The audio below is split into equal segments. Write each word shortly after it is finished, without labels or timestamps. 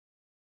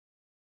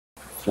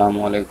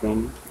আসসালামু আলাইকুম।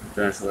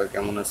 আপনারা সবাই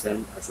কেমন আছেন?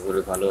 আশা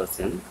করি ভালো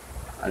আছেন।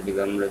 আজকে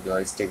আমরা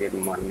জয়স্টিকের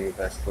মান নিয়ে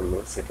কাজ করবো,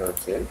 সেটা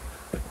হচ্ছে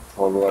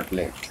ফরওয়ার্ড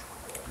লেফট।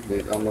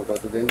 যেহেতু আমরা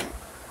কতদিন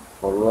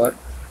ফরওয়ার্ড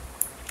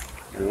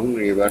এবং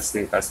রিভার্স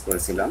নিয়ে কাজ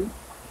করেছিলাম,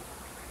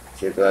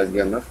 সেহেতু আজকে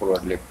আমরা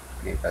ফরওয়ার্ড লেফট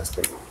নিয়ে কাজ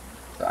করবো।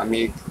 তো আমি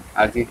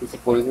আজকে কিছু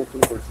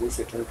পরিবর্তন করেছি,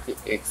 সেটা হচ্ছে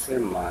এক্স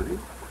এর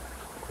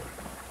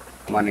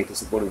মানে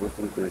কিছু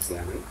পরিবর্তন করেছি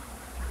আমি,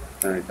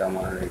 কারণ এটা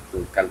আমার একটু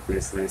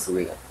ক্যালকুলেশনের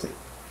সুবিধার্থে।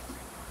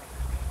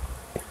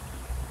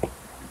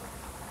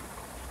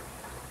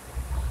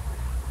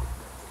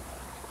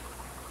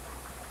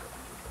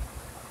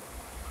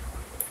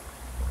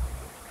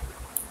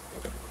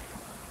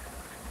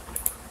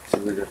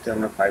 সুবিধার্থে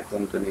আমরা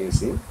পাইথনটা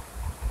নিয়েছি,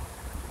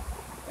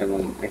 এবং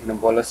এখানে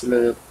বলা ছিল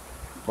যে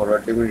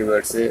ফরওয়ার্ড এবং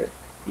রিভার্সে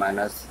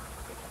মাইনাস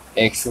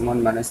এক্স সমান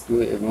 -2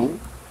 এবং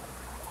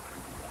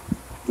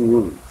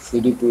টুর,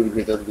 শুধু টুর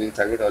ভিতর যদি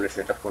থাকে তাহলে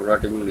সেটা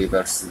ফরওয়ার্ড এবং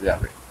রিভার্স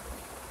যাবে।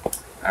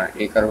 আর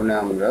এই কারণে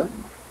আমরা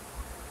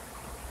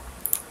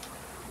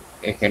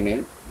এখানে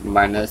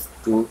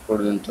 -2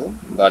 পর্যন্ত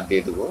বাদ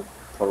দিয়ে দেবো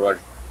ফরওয়ার্ড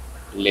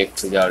লেফট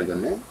যাওয়ার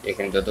জন্য।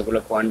 এখানে যতগুলো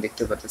পয়েন্ট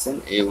দেখতে পাচ্ছেন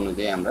এই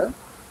অনুযায়ী আমরা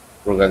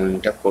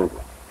প্রোগ্রামিংটা করব।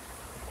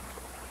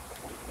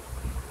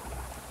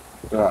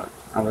 তো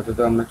আপাতত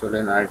আমরা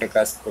চলেন আরেকটা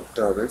কাজ করতে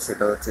হবে,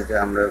 সেটা হচ্ছে যে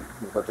আমরা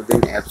গতদিন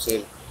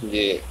অ্যাপসের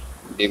যে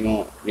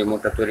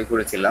ডেমোটা তৈরি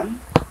করেছিলাম,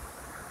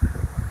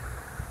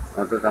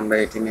 অর্থাৎ আমরা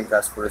এটি নিয়ে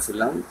কাজ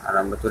করেছিলাম, আর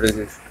আমরা তৈরি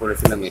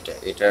করেছিলাম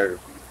এটার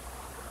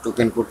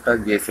টোকেন কোডটা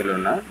গিয়েছিল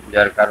না,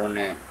 যার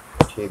কারণে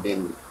সেদিন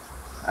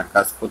আর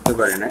কাজ করতে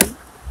পারি নাই।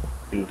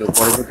 কিন্তু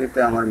পরবর্তীতে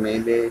আমার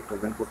মেইলে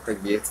টোকেন কোডটা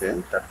গিয়েছে,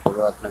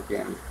 তারপরেও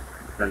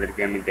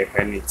আপনাদেরকে আমি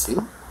দেখাই নিচ্ছি।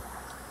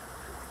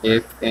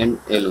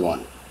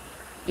 FNL1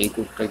 এই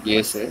কোডটা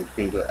গিয়েছে,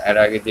 কিন্তু এর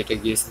আগে যেটা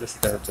গিয়েছিল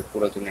সেটা হচ্ছে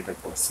পুরাতন একটা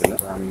কোড ছিল।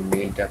 তো আমি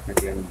মেইলটা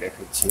আপনাকে আমি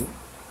দেখাচ্ছি।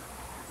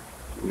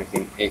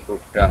 দেখেন, এই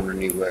কোডটা আমরা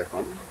নিব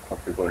এখন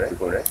কপি করে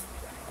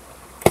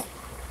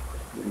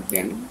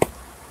দেন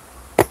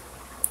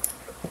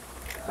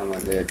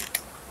আমাদের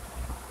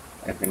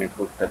এখানে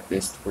কোডটা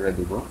পেস্ট করে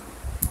দিব।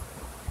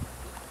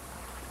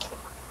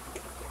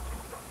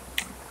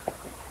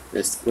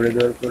 পেস্ট করে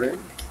দেওয়ার পরে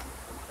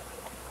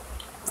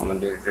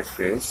আমাদের এটা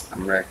শেষ।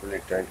 আমরা এখন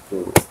এটা একটু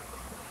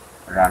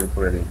রান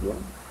করে দেখব।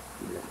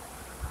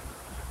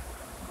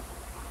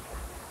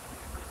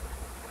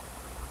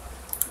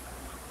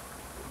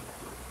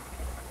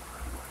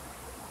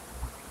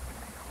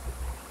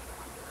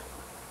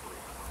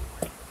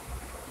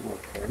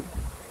 ওকে,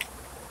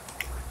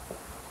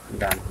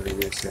 ডান হয়ে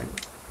গেছে।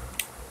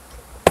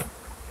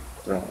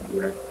 তো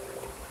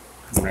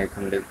আমরা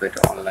এখন দেখবো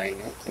এটা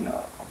অনলাইনে কিনা।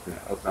 ওকে,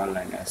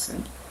 অনলাইনে আছে,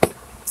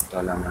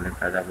 তাহলে আমাদের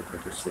কাজ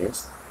আপাতত শেষ।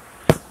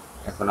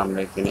 এখন আমরা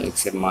এখানে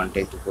এক্স এর মানটা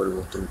একটু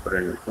পরিবর্তন করে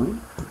নিলাম।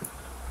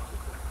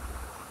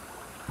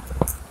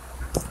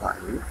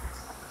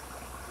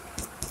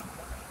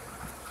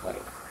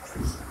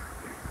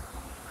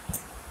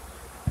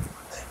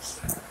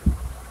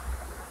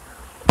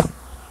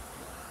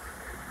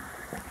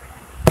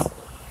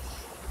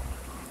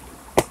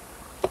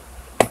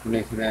 এখন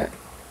এখানে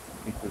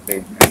একটু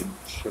দেখবেন,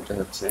 সেটা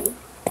হচ্ছে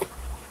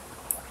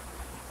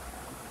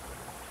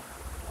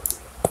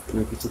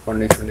কিছু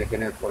কন্ডিশন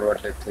এখানে ফরওয়ার্ড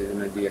লেফটের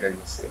জন্য দিয়ে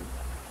রাখছে।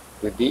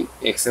 যদি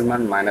এক্স এর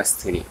মান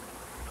 -3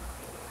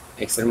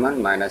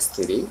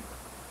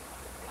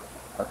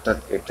 অর্থাৎ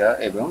এটা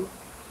এবং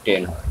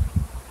 10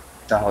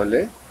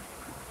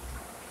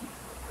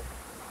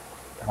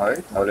 হয়,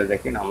 তাহলে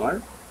দেখেন আমার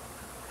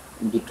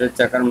দুটো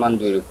চাকার মান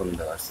 2 রকম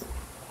দেওয়া আছে,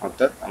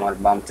 অর্থাৎ আমার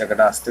বাম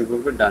চাকাটা আস্তে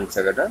করবে, ডান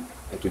চাকাটা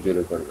একটু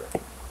জোরে করবে।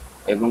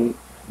 এবং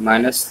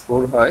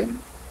 -4 হয়,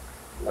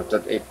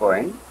 অর্থাৎ এই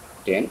পয়েন্ট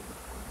 10,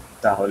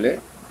 তাহলে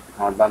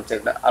আমার বাম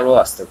চাকাটা আরও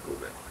আস্তে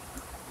করবে।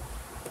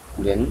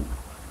 দেন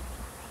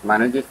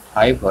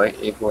 -5 হয়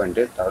এই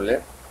পয়েন্টে, তাহলে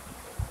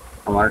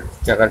আমার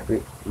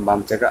বাম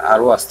চাকা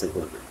আরও আস্তে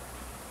করবে।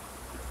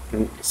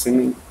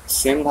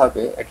 সেম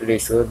ভাবে একটা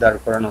রেশিও দাঁড়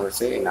করানো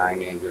হয়েছে এই 9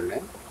 এর জন্য,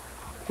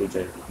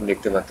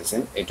 দেখতে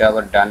পাচ্ছেন। এটা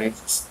আবার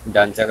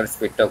ডান চাকার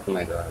স্পিডটাও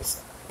কমিয়ে দেওয়া হয়েছে,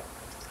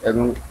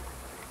 এবং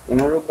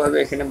অনুরূপভাবে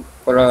এখানে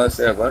করা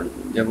হয়েছে আবার,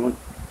 যেমন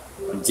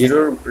 0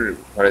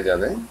 ঘরে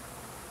যাবে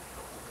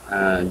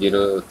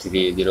 0,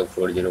 3, 0,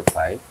 4, 0,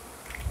 5,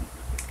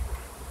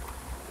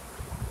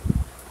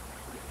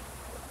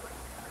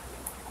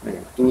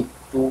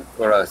 টু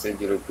করা আছে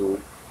 0, 2,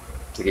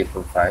 3,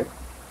 4, 5।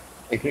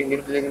 এখানে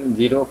কিন্তু দেখেন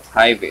 0,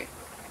 5-এ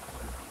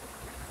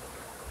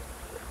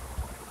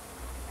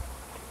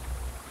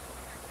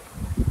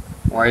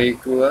y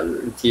ইকুয়াল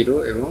 0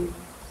 এবং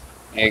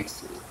x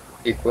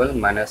ইকুয়াল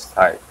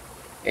 -5।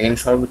 এখানে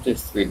সর্বোচ্চ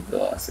স্পিড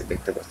দেওয়া আছে,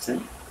 দেখতে পাচ্ছেন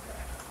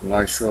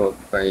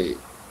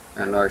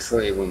 900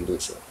 এবং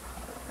 200।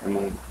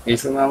 এবং এই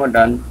সময় আমার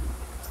ডান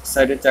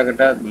সাইডের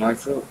চাকাটা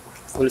 900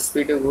 ফুল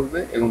স্পিডে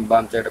ঘুরবে এবং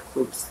বাম চাকাটা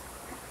খুব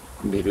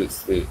ধীরে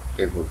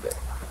স্পিডে ঘুরবে।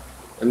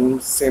 এবং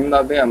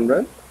সেমভাবে আমরা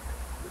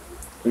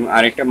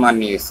আরেকটা মান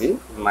নিয়েছি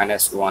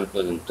 -1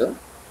 পর্যন্ত,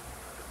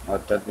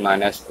 অর্থাৎ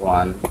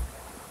 -1,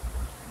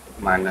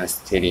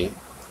 -3,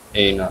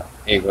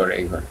 এই ঘরে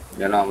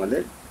যেন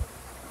আমাদের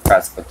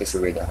কাজ করতে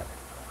সুবিধা হয়।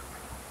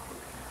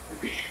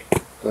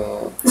 তো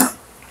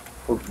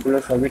কোডগুলো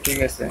সবই ঠিক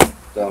আছে,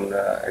 তো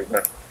আমরা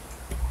একবার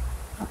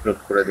আপলোড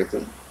করে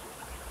দেখুন।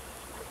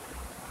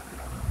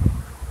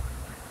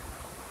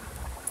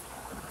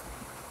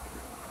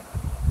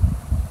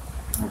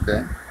 ওকে,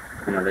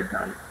 আমাদের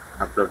ডান,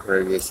 আপলোড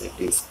হয়ে গেছে।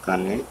 ইট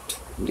কানেক্ট,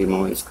 ডেমো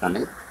ইজ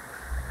কানেক্ট।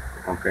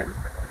 ওকে,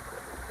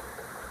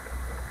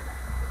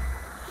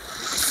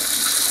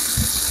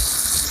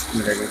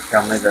 এটাকে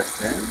সামনে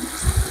যাচ্ছে,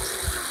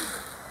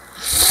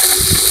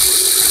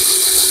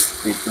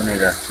 পিছনে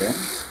যাচ্ছে,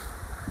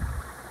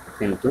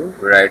 কিন্তু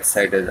রাইট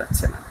সাইডে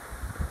যাচ্ছে না।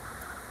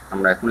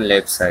 আমরা এখন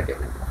লেফট সাইডে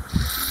নেব।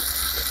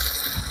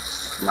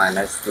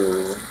 -2,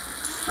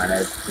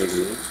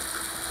 -3,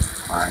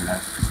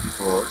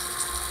 -4,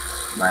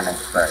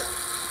 -5।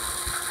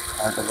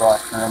 হয়তো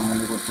আপনারা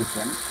মনে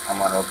করতেছেন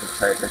আমার অপর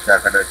সাইডে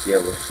চাকাটার কি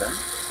অবস্থা।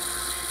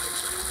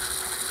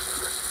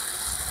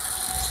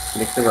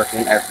 দেখতে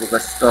পাচ্ছেন এক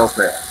প্রকার স্টপ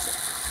হয়ে আছে,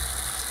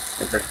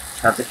 এটার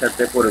সাথে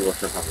সাথে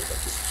পরিবর্তন হবে।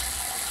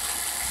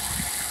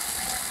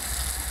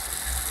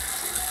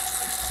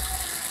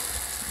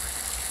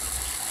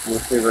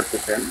 বুঝতেই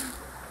পারতেছেন।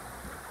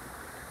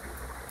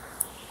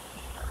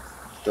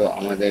 তো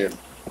আমাদের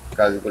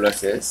কাজগুলো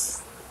শেষ।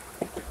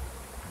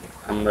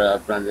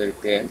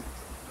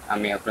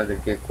 আমি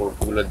আপনাদেরকে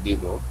কোডগুলো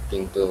দিব,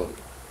 কিন্তু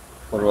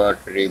ফরওয়ার্ড,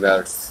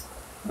 রিভার্স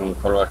এবং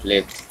ফরওয়ার্ড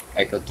লেফট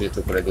একত্রিত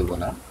করে দিব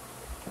না,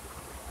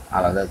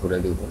 আলাদা করে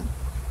দিব।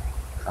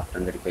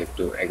 আপনাদেরকে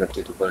একটু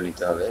একত্রিত করে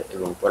নিতে হবে,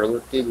 এবং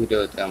পরবর্তী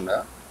ভিডিওতে আমরা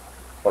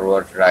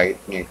ফরওয়ার্ড রাইট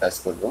নিয়ে কাজ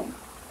করব।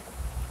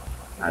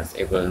 আজ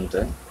এ পর্যন্ত,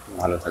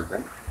 ভালো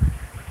থাকবেন,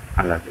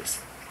 আল্লাহ হাফিজ।